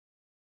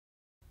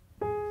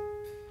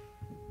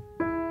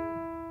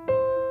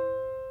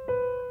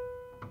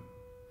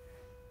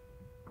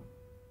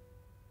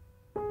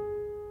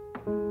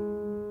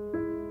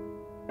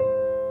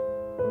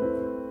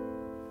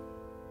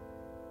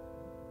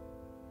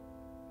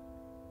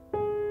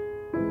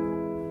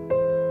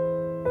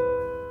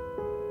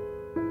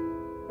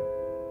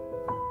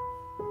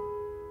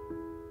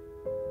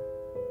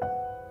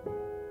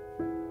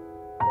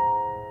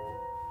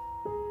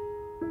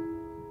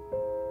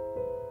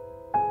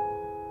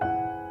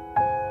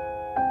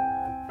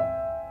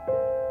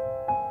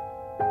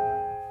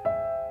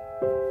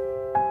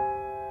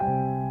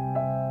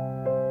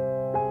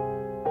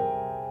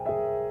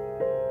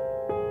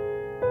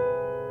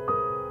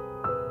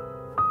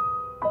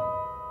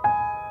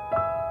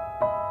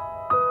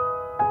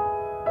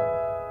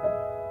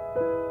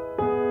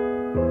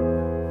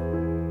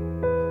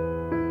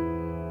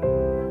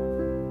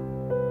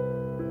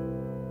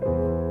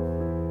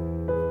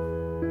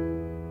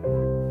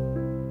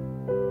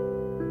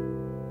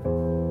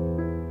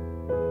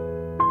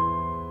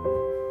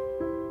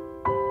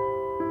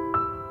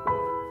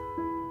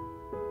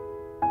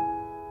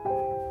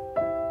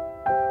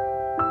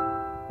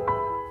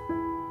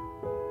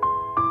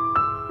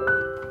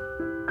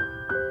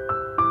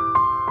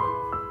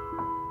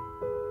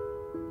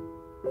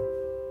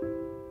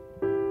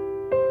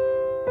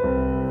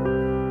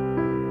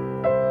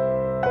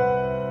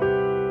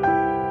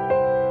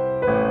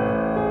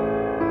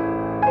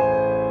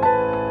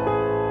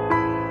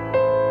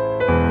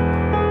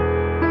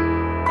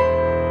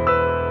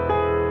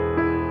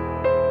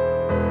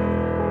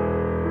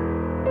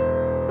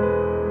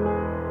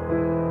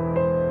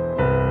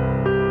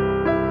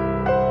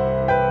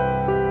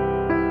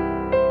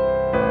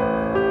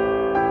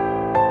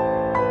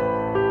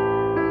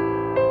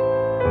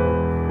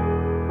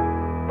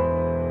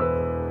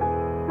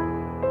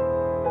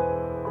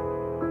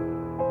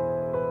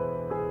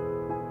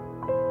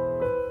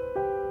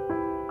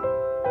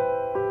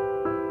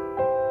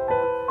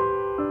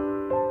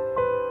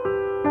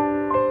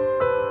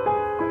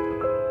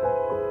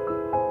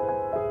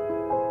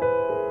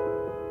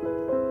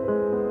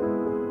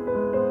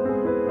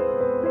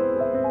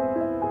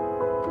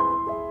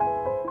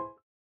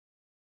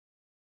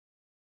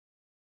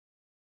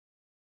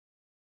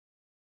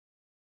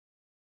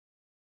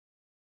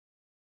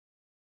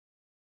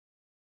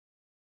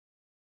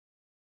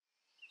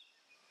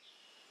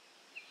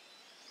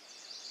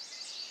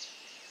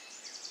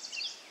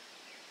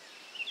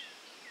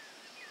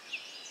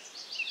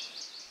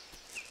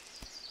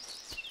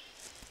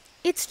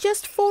It's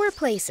just 4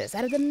 places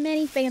out of the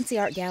many fancy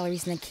art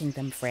galleries in the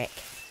kingdom, Frick.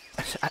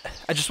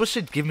 I just wish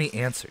they'd give me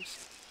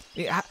answers.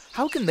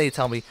 How can they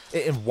tell me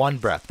in one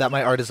breath that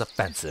my art is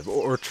offensive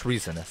or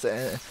treasonous,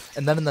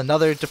 and then in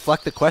another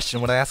deflect the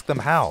question when I ask them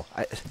how?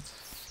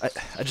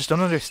 I just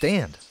don't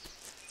understand.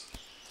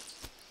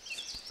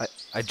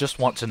 I just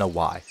want to know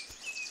why.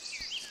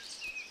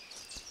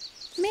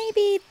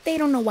 Maybe they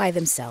don't know why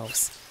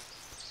themselves.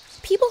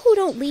 People who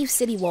don't leave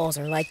city walls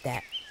are like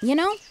that, you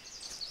know?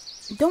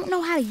 Don't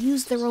know how to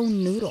use their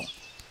own noodle.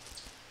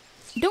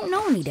 Don't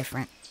know any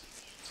different.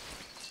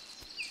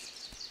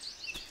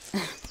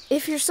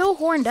 If you're so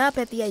horned up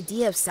at the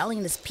idea of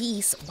selling this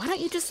piece, why don't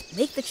you just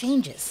make the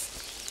changes?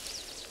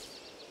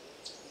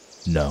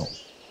 No.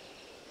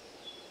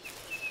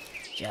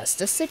 Just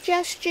a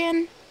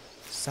suggestion.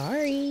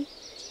 Sorry.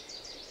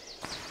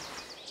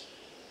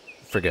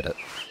 Forget it.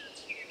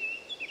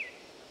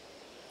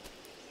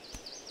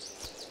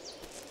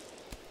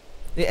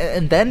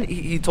 And then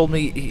he told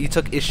me he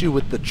took issue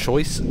with the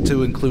choice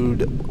to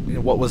include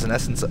what was in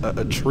essence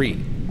a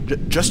tree.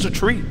 Just a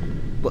tree.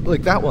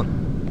 Like that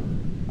one.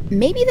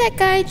 Maybe that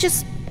guy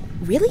just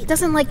really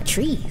doesn't like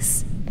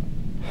trees.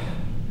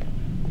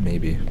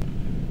 Maybe.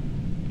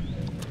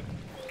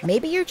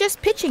 Maybe you're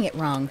just pitching it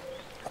wrong.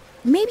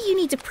 Maybe you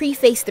need to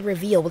preface the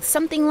reveal with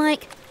something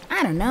like,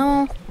 I don't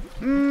know,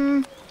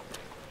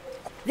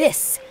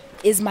 this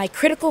is my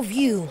critical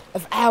view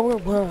of our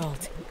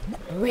world.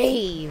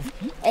 Brave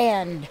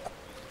and,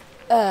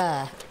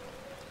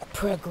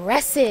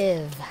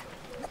 progressive.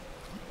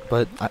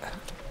 But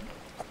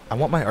I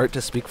want my art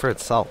to speak for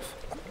itself.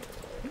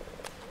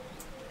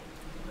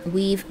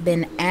 We've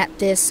been at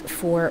this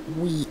for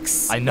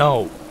weeks. I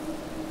know.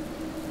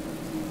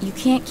 You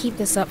can't keep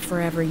this up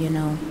forever, you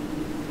know.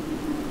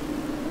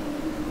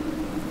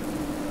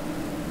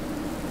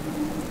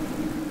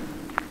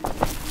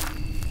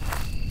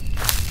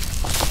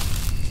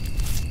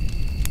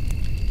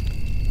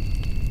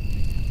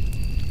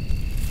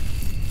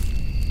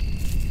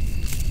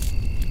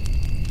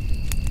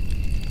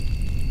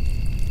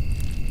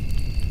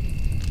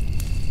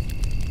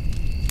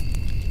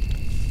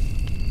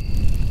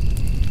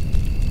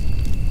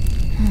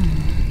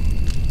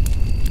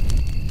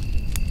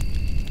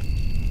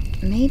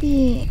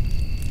 Maybe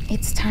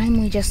it's time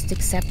we just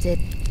accepted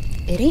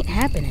it ain't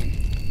happening,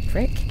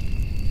 Frick.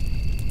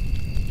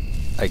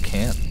 I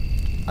can't.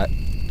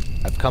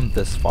 I've come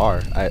this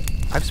far.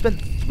 I've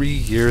spent 3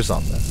 years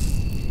on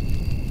this.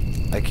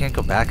 I can't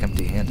go back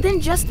empty-handed.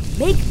 Then just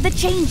make the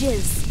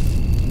changes.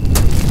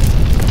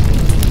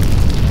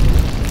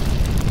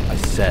 I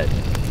said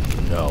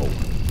no.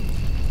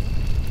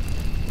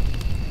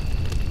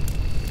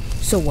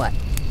 So what?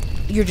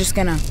 You're just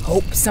gonna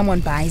hope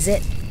someone buys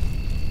it?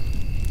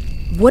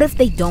 What if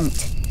they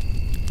don't?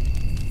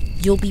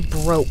 You'll be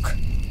broke.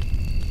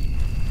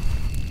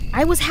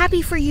 I was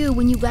happy for you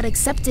when you got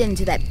accepted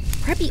into that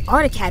preppy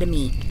art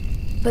academy,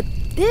 but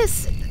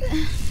this...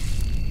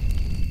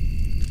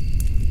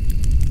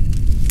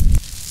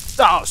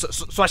 Oh,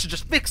 so I should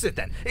just fix it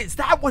then. Is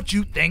that what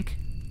you think?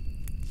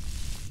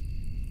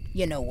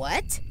 You know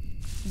what?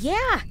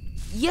 Yeah,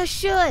 you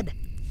should.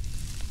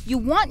 You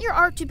want your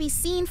art to be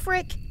seen,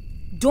 Frick?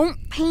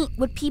 Don't paint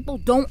what people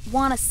don't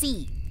want to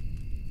see.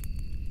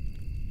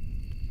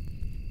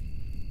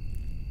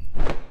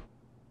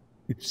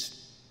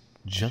 It's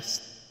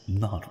just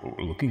not what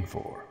we're looking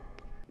for.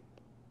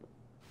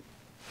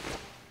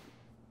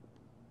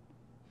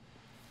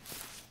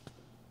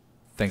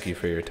 Thank you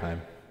for your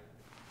time.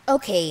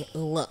 Okay,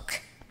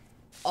 look.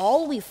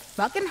 All we've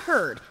fucking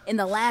heard in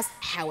the last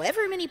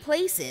however many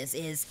places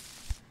is,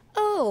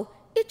 oh,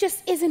 it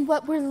just isn't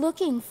what we're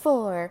looking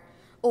for.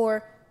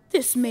 Or,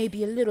 this may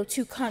be a little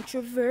too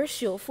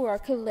controversial for our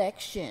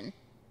collection.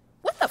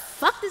 What the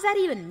fuck does that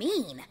even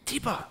mean?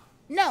 Teepa!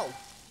 No,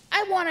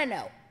 I want to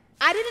know.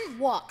 I didn't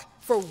walk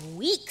for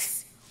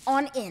weeks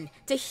on end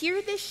to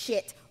hear this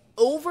shit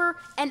over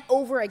and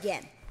over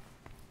again.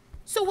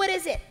 So what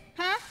is it,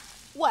 huh?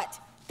 What?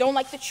 Don't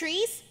like the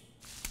trees?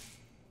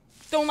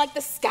 Don't like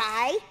the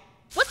sky?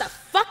 What the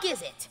fuck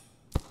is it?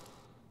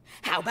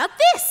 How about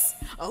this?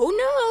 Oh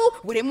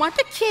no, we didn't want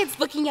the kids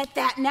looking at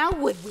that now,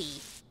 would we?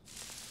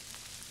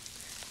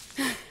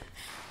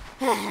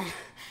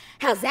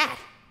 How's that?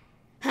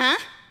 Huh?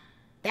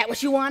 That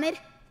what you wanted?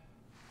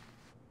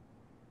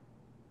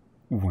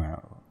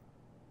 Well,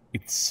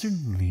 it's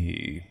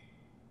certainly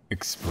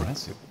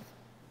expressive.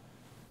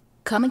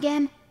 Come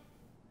again?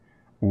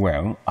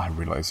 Well, I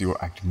realize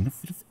you're acting in a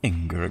fit of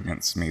anger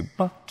against me,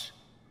 but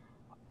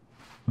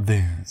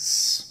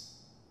there's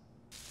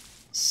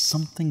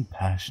something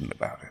passionate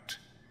about it,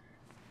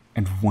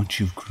 and what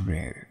you've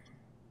created.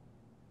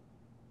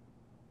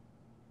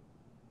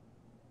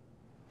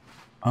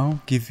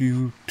 I'll give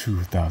you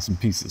 2,000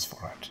 pieces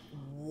for it.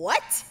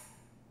 What?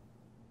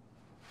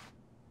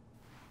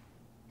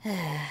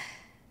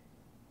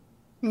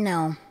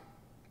 No.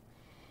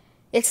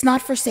 It's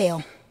not for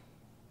sale.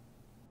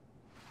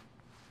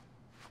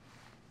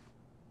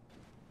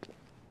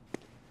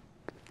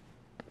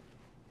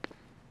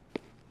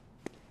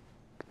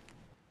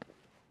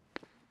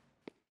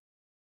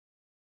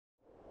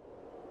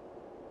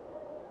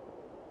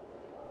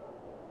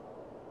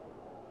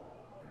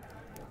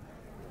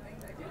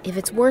 If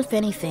it's worth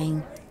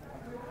anything,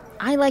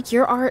 I like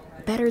your art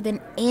better than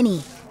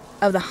any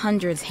of the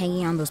hundreds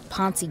hanging on those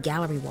Ponzi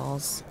gallery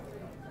walls.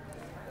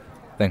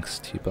 Thanks,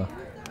 Teepa.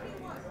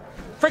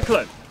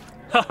 Friclan!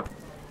 Ha!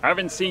 I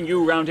haven't seen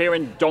you around here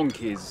in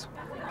donkeys.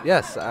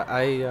 Yes,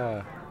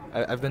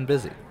 I've been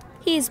busy.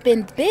 He's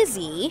been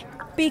busy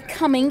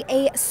becoming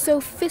a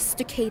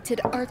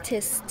sophisticated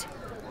artist.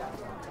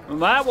 Is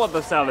that what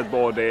the salad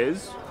board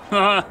is?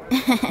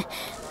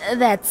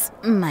 That's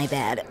my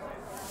bad.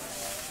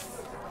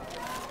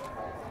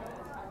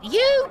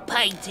 You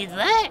painted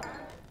that?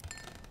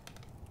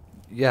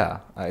 Yeah,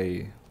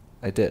 I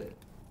did.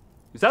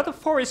 Is that the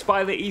forest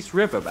by the East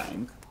River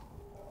bank?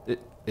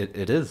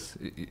 It is,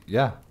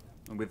 yeah.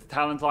 With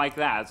talent like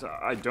that,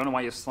 I don't know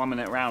why you're slumming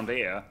it around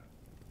here.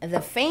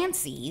 The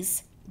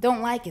fancies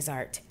don't like his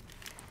art.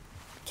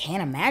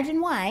 Can't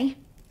imagine why.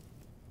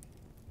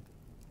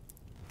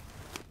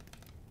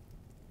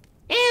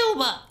 How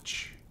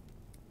much?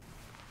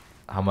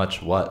 How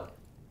much what?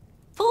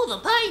 For the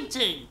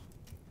painting?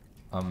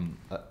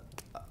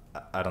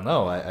 I don't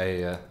know,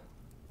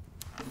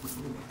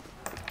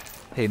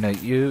 Hey, no,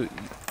 you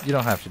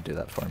don't have to do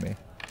that for me.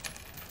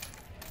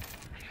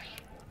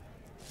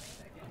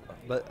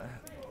 But...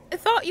 I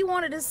thought you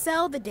wanted to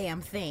sell the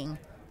damn thing.